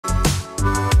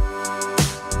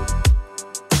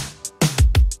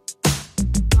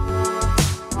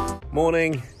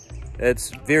Morning.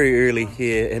 It's very early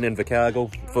here in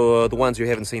Invercargill. For the ones who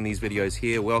haven't seen these videos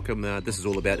here, welcome. This is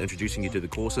all about introducing you to the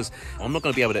courses. I'm not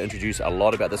going to be able to introduce a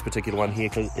lot about this particular one here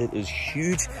because it is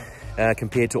huge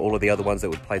compared to all of the other ones that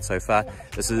we've played so far.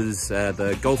 This is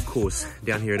the golf course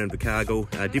down here in Invercargill.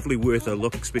 Definitely worth a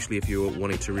look, especially if you're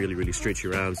wanting to really stretch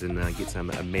your arms and get some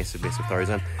massive throws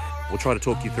in. We'll try to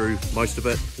talk you through most of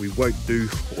it. We won't do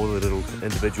all the little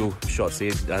individual shots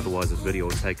here, otherwise this video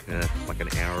will take like an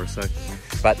hour or so.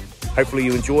 But hopefully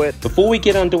you enjoy it. Before we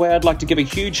get underway, I'd like to give a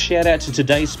huge shout out to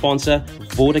today's sponsor,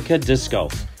 Vortica Disc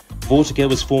Golf. Vortica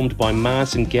was formed by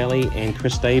Martin Galley and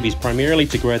Chris Davies primarily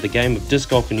to grow the game of disc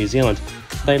golf in New Zealand.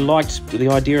 They liked the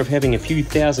idea of having a few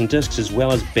thousand discs as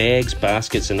well as bags,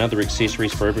 baskets and other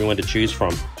accessories for everyone to choose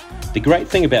from. The great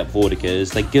thing about Vortica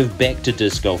is they give back to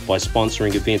disc golf by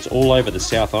sponsoring events all over the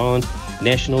South Island,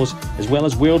 nationals, as well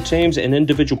as world teams and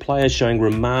individual players showing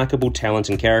remarkable talent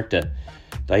and character.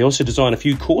 They also design a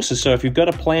few courses, so if you've got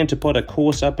a plan to put a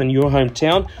course up in your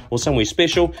hometown or somewhere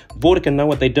special, Vortica know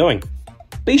what they're doing.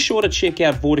 Be sure to check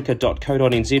out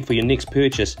vortica.co.nz for your next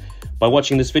purchase. By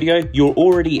watching this video, you're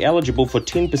already eligible for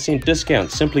 10%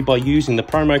 discount simply by using the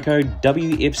promo code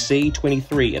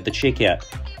WFC23 at the checkout.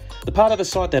 The part of the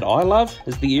site that I love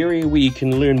is the area where you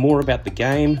can learn more about the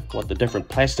game, what the different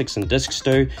plastics and discs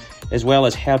do, as well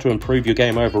as how to improve your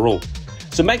game overall.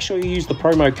 So make sure you use the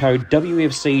promo code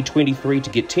WFC23 to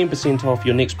get 10% off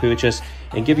your next purchase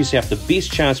and give yourself the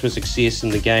best chance for success in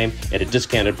the game at a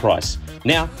discounted price.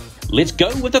 Now, let's go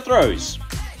with the throws.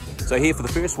 So here for the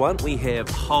first one, we have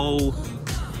hole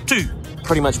 2.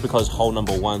 Pretty much because hole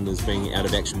number 1 is being out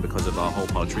of action because of our whole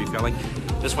pile tree felling.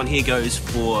 This one here goes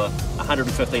for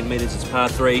 115 metres, it's par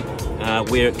 3.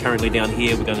 We're currently down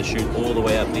here, we're going to shoot all the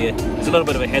way up there. There's a little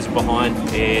bit of a hazard behind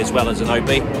as well as an OB.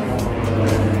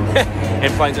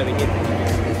 And planes over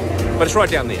here. But it's right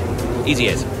down there, easy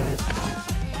as.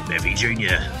 Maffey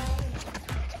Jr.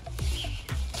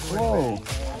 Whoa,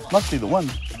 must be the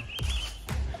one.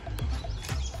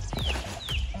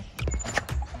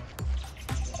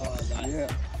 Yeah.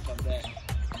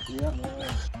 Yeah.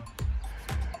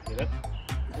 Get it?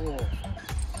 Oh.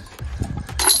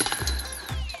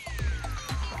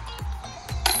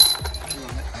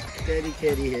 Daddy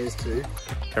Caddy has too.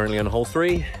 Currently on hole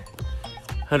 3,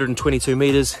 122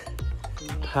 metres,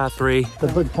 par 3. The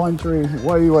big pine tree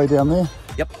way down there.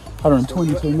 Yep.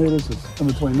 122 metres is in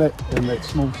between that and that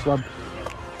small shrub.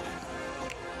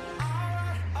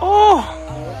 Oh!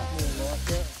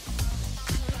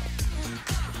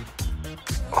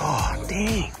 Oh,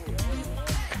 dang.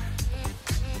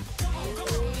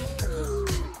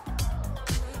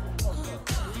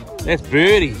 That's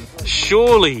birdie,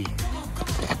 surely.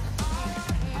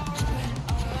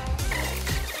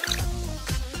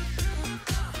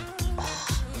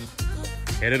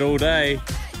 Had it all day.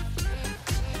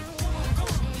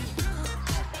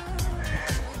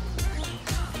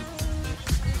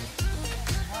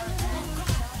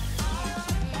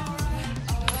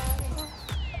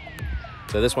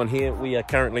 So this one here, we are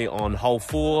currently on hole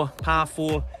 4, par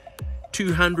 4,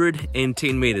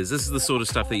 210 metres. This is the sort of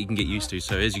stuff that you can get used to.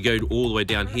 So as you go all the way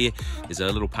down here, there's a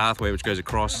little pathway which goes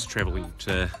across, travelling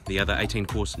to the other 18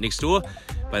 course next door,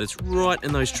 but it's right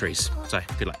in those trees. So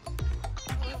good luck.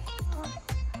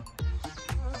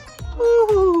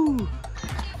 Woohoo!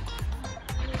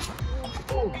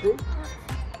 Oh, good.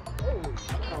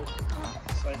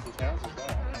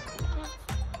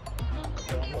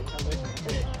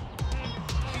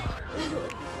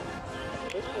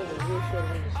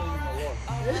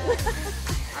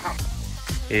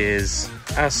 Here's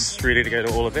us ready to go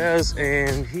to all of ours,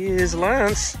 and here's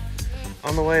Lance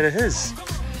on the way to his,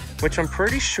 which I'm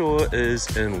pretty sure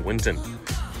is in Winton.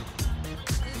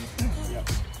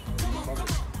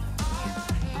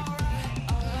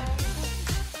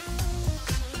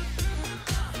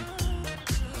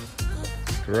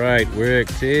 Great work,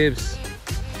 Tibbs.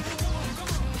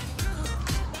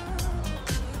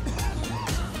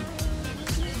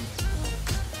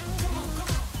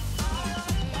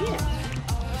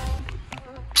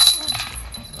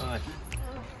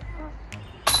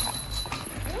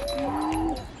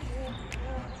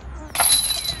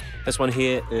 This one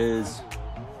here is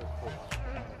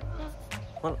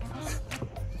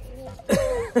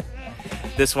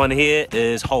this one here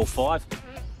is hole 5.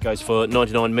 Goes for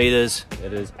 99 metres.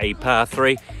 It is a par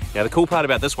 3. Now the cool part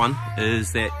about this one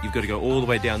is that you've got to go all the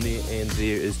way down there, and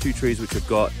there is 2 trees which have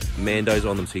got mandos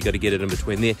on them, so you've got to get it in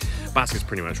between there. Basket's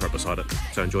pretty much right beside it,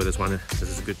 so enjoy this one. This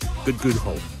is a good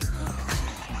hole.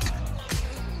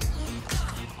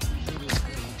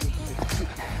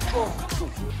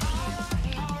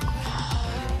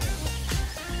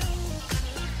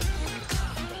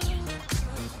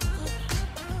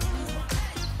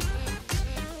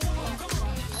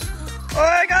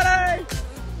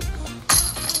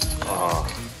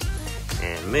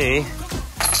 me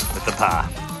with the par.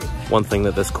 One thing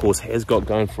that this course has got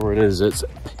going for it is it's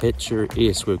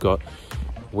picturesque. We've got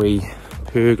wee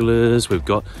pergolas, we've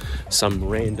got some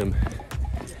random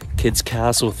kids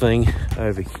castle thing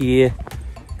over here,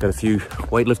 got a few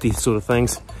weightlifting sort of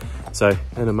things. So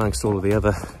in amongst all of the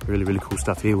other really cool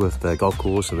stuff here with the golf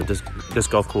course and the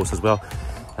disc golf course as well,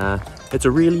 it's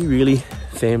a really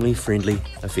family friendly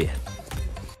affair.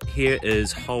 Here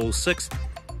is hole 6.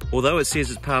 Although it says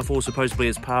it's par 4, supposedly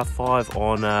it's par 5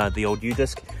 on the old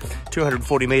U-disc,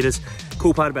 240 meters.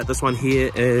 Cool part about this one here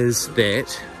is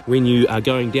that when you are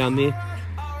going down there,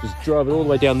 just drive it all the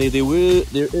way down there. There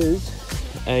is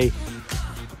a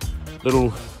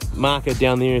little marker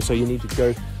down there, so you need to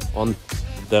go on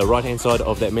the right hand side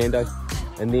of that Mando,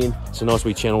 and then it's a nice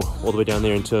wee channel all the way down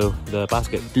there until the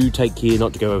basket. Do take care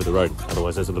not to go over the road,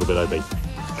 otherwise that's a little bit OB.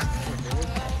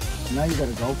 Now you got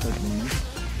a golf with me.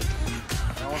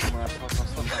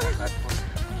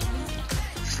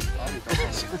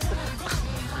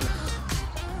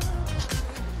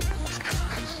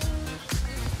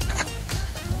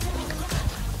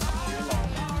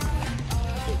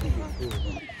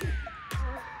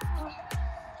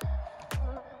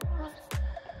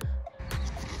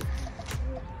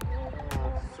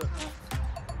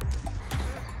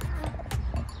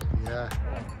 Yeah,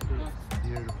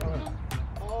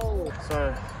 beautiful.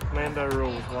 So, Mando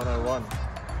rules 101. I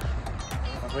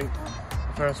think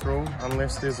the first rule,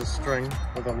 unless there's a string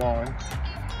with a line,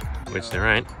 Which there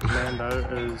ain't. Mando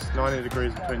is 90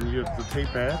 degrees between you, the tee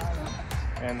pad,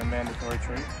 and the mandatory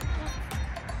tree,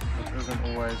 which isn't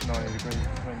always 90 degrees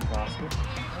between the basket.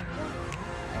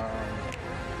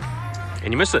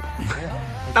 And you missed it.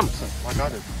 Yeah, Dumb. like I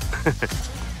did.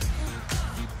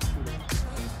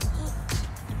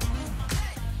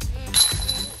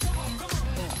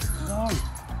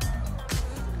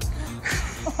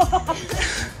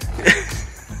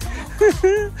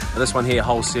 This one here,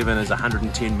 hole 7, is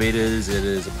 110 meters. It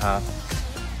is a par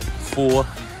 4.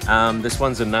 This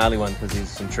one's a gnarly one because there's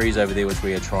some trees over there which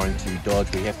we are trying to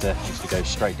dodge. We have to actually go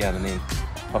straight down and then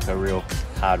hook a real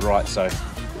hard right. So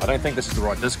I don't think this is the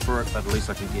right disc for it, but at least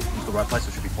I can get into the right place.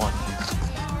 It should be fine.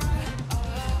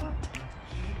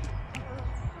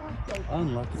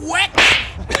 Unlucky. What?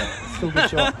 Still good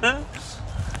shot.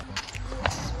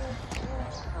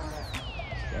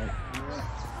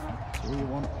 What do you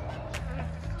want?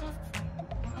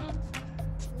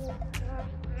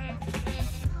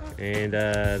 And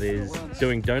there's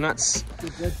doing donuts.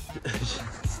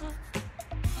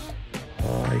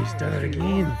 Oh, he's done it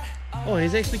again. Oh,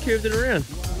 he's actually curved it around.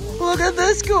 Look at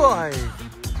this guy.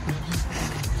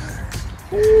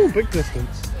 Ooh, big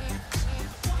distance.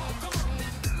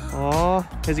 Oh,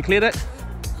 has he cleared it?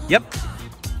 Yep.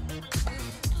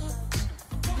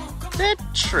 That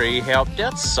tree helped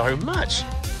out so much.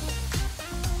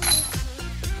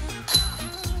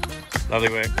 Lovely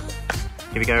work.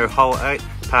 Here we go, hole 8,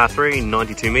 par 3,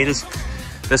 92 meters.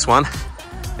 This one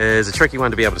is a tricky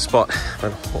one to be able to spot,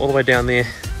 but all the way down there,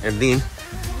 and then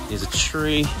there's a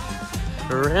tree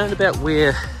around about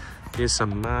where there's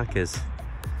some markers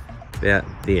about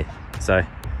there. So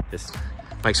just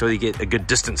make sure you get a good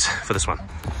distance for this one.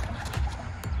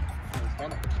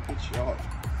 Good shot.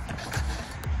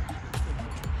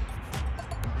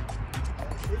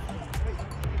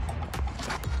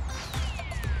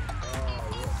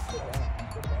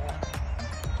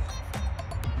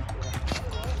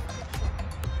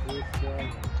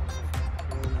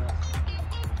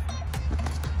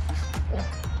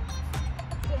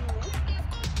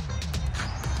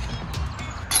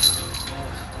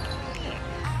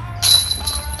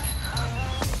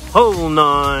 Hole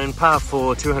 9, par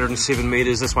 4, 207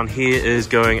 meters. This one here is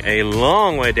going a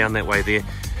long way down that way there.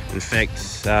 In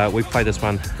fact, we played this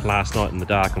one last night in the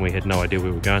dark and we had no idea where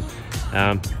we were going.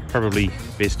 Probably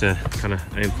best to kind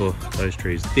of aim for those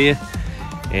trees there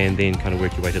and then kind of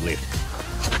work your way to the left.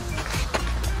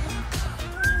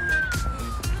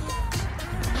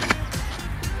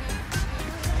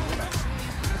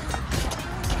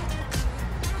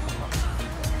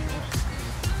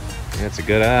 That's a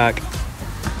good arc.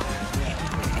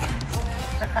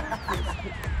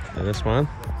 So this one,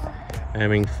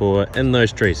 aiming for in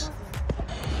those trees.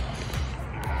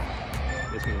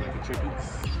 That's gonna make it tricky.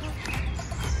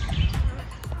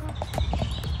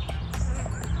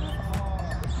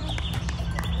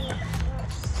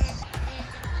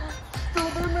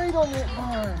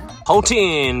 Hole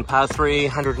 10, par 3,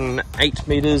 108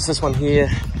 meters. This one here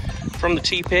from the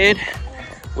tee pad.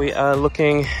 We are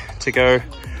looking to go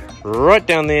right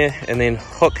down there and then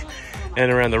hook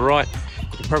and around the right.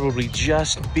 You can probably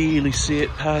just barely see it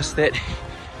past that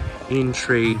end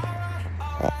tree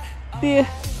there.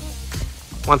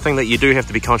 One thing that you do have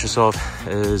to be conscious of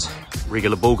is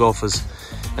regular ball golfers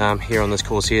here on this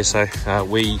course here, so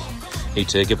we need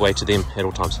to give way to them at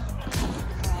all times.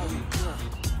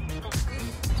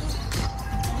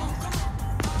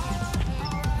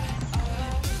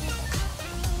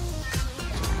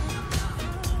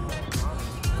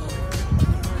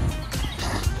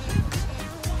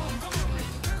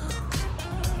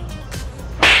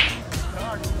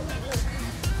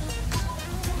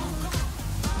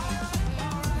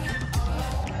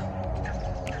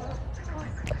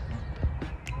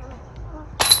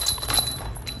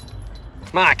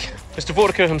 Mark, Mr.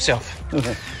 Vortico himself.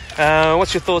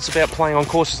 What's your thoughts about playing on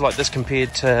courses like this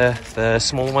compared to the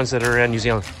smaller ones that are around New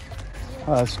Zealand?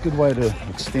 It's a good way to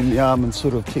extend the arm and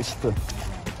sort of test the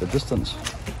distance.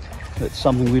 It's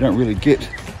something we don't really get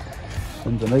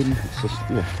in Dunedin. It's just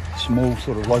small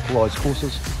sort of localised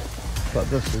courses, but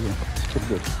this is pretty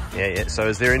good. Yeah. So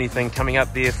is there anything coming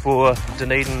up there for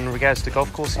Dunedin in regards to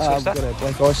golf courses and stuff? We've got our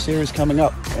Black Ice series coming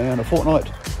up in a fortnight,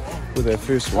 with our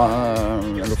first one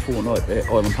in a fortnight at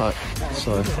Island Park.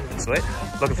 So sweet,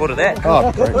 looking forward to that. Oh,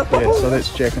 great. Yeah, so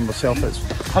that's Jack and myself. That's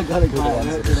the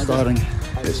ones that are starting.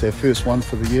 That's our first one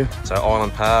for the year. So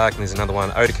Island Park, and there's another one,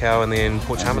 Otakau, and then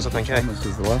Port Chalmers, I think, eh? This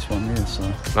is the last one, yeah. So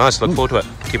nice, look forward to it.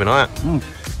 Keep an eye out.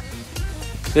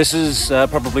 This is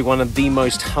probably one of the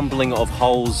most humbling of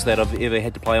holes that I've ever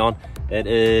had to play on. It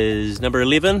is number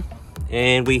 11,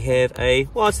 and we have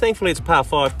thankfully it's a par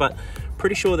 5, but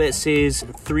pretty sure that says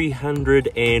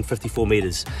 354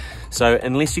 meters. So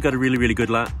unless you've got a really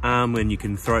good arm and you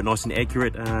can throw it nice and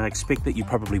accurate, expect that you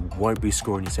probably won't be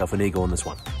scoring yourself an eagle on this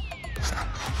one.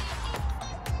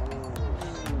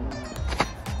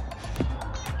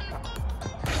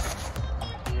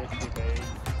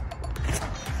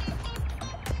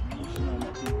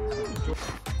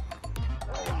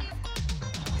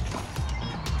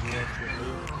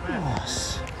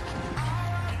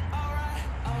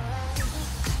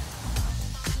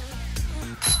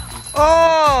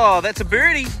 Oh, that's a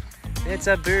birdie. That's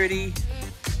a birdie.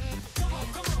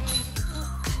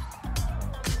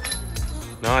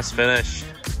 Nice finish.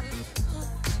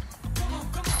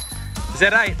 Is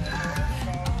that 8?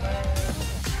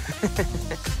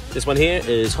 This one here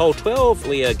is hole 12.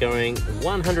 We are going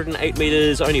 108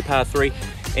 meters, only par 3,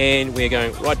 and we're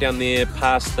going right down there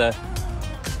past the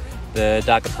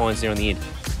darker pines there on the end.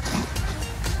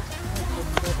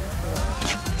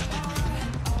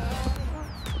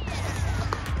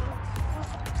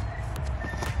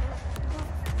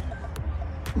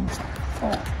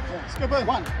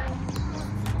 One.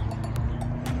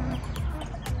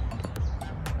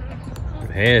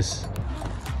 Yes.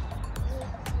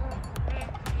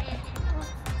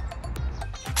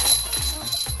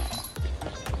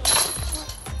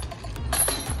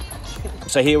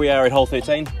 So here we are at hole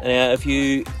 13. Now if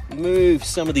you move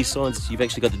some of these signs, you've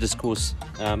actually got the discourse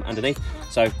underneath.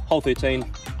 So hole 13,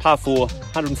 par 4,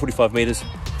 145 meters.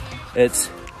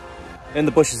 It's in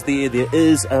the bushes there. There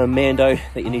is a Mando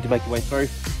that you need to make your way through.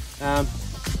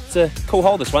 It's a cool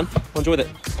hole, this one. I enjoyed it.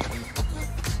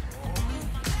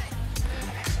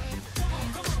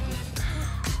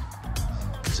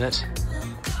 Is that?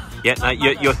 Yeah, no,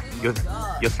 you're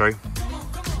through.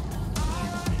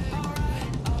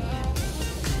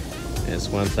 That's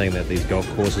one thing that these golf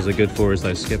courses are good for, is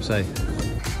those skips, eh?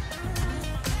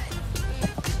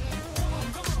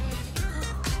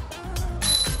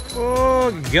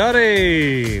 Oh, got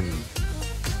him!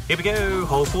 Here we go,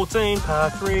 hole 14, par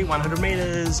 3, 100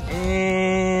 meters,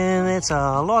 and that's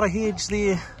a lot of hedge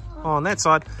there on that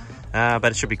side, but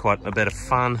it should be quite a bit of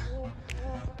fun.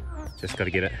 Just got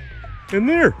to get it in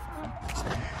there.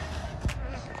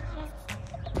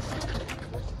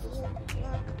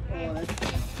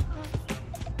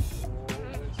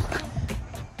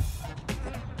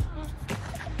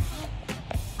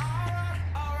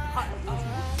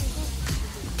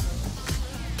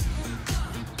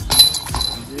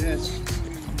 Yes.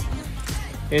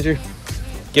 Andrew,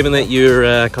 given that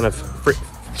you're kind of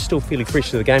still feeling fresh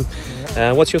to the game,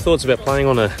 what's your thoughts about playing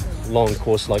on a long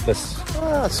course like this?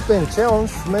 It's been a challenge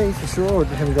for me, for sure. I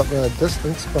haven't got the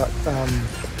distance, but yeah,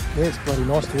 it's bloody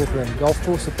nice to walk around the golf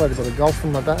course. I played a bit of golf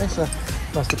in my day, so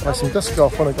nice to play some disc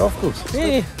golf on a golf course.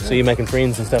 Yeah. So you're making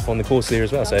friends and stuff on the course there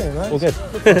as well, so yeah, all good.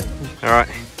 All right,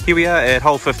 here we are at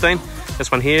hole 15.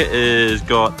 This one here is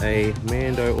got a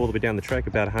Mando all the way down the track,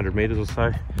 about 100 meters or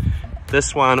so.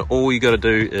 This one, all you got to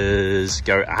do is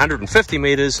go 150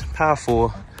 meters, par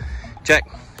 4. Jack,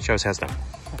 show us how it's done.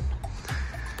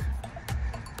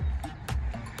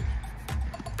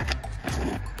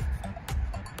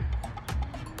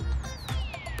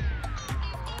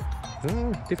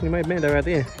 Oh, definitely made Mando out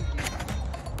there.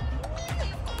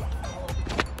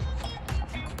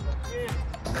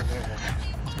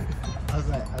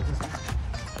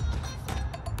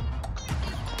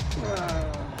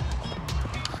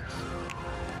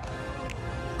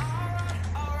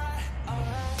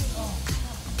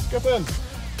 skip in.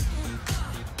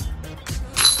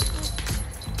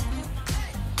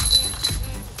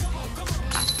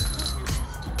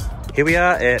 Here we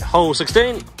are at hole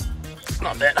 16.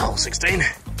 Not that hole 16.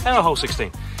 Our hole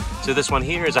 16. So this one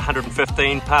here is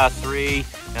 115, par 3.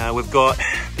 We've got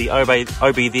the OB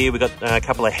there. We've got a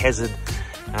couple of hazard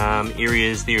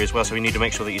areas there as well. So we need to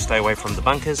make sure that you stay away from the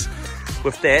bunkers.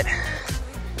 With that,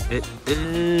 it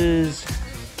is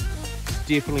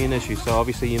definitely an issue. So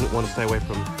obviously you want to stay away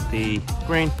from the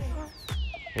green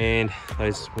and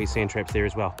those wee sand traps there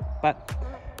as well. But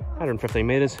 115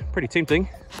 meters, pretty tempting.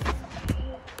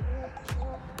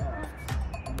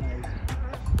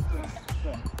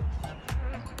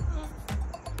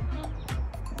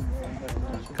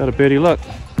 Got a birdie look.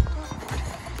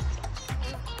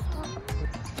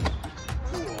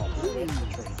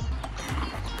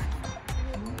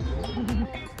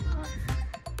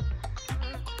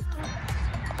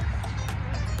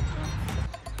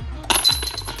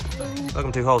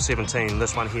 Welcome to hole 17.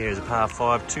 This one here is a par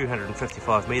 5,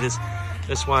 255 meters.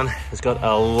 This one has got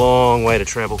a long way to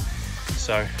travel.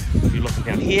 So if you're looking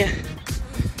down here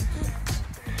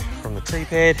from the tee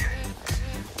pad,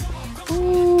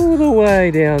 all the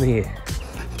way down here.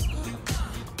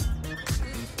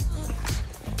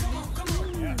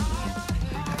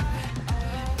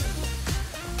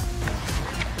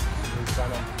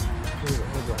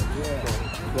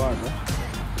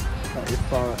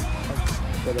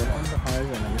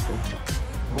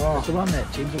 Wow. It's the one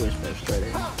that James always first straight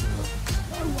in.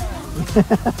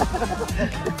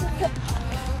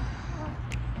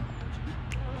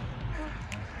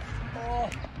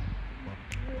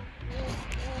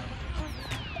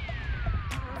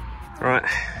 Right,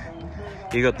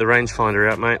 you got the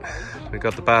rangefinder out, mate. We've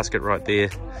got the basket right there.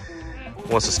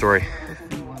 What's the story?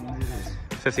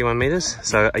 51 meters.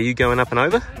 So are you going up and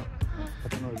over?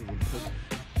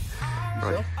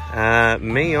 Right.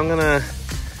 Me, I'm gonna,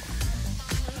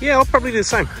 yeah, I'll probably do the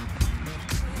same.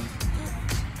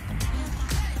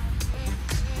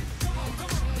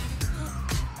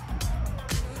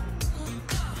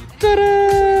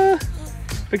 Ta-da!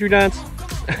 Victory dance.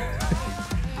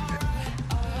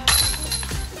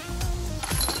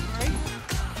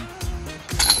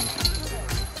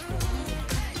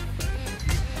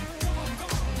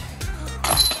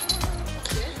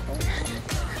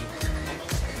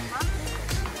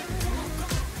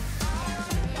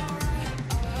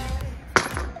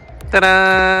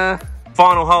 Ta-da!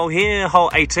 Final hole here,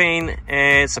 hole 18.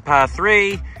 It's a par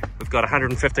 3. We've got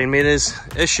 115 meters.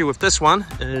 Issue with this one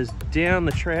is down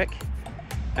the track,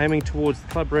 aiming towards the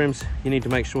club rooms, you need to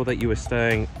make sure that you are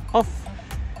staying off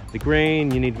the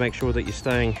green. You need to make sure that you're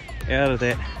staying out of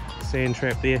that sand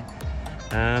trap there.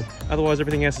 Otherwise,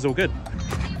 everything else is all good.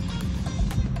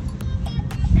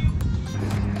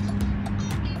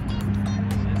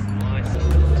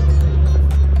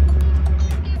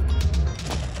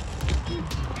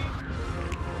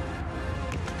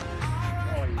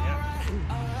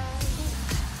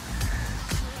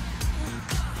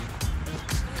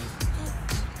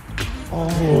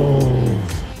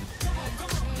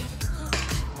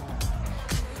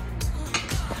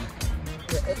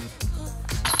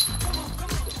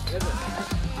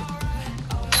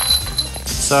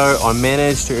 So I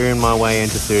managed to earn my way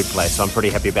into third place, so I'm pretty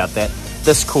happy about that.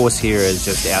 This course here is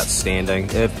just outstanding,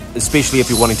 especially if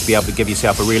you're wanting to be able to give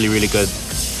yourself a really, really good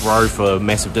throw for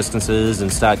massive distances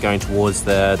and start going towards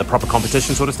the proper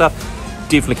competition sort of stuff.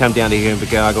 Definitely come down to here in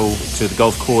Invercargill to the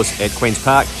golf course at Queen's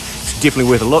Park. It's definitely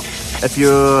worth a look. If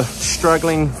you're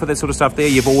struggling for that sort of stuff there,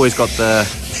 you've always got the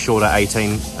shorter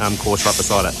 18 course right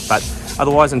beside it. But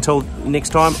otherwise, until next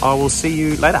time, I will see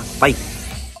you later. Bye.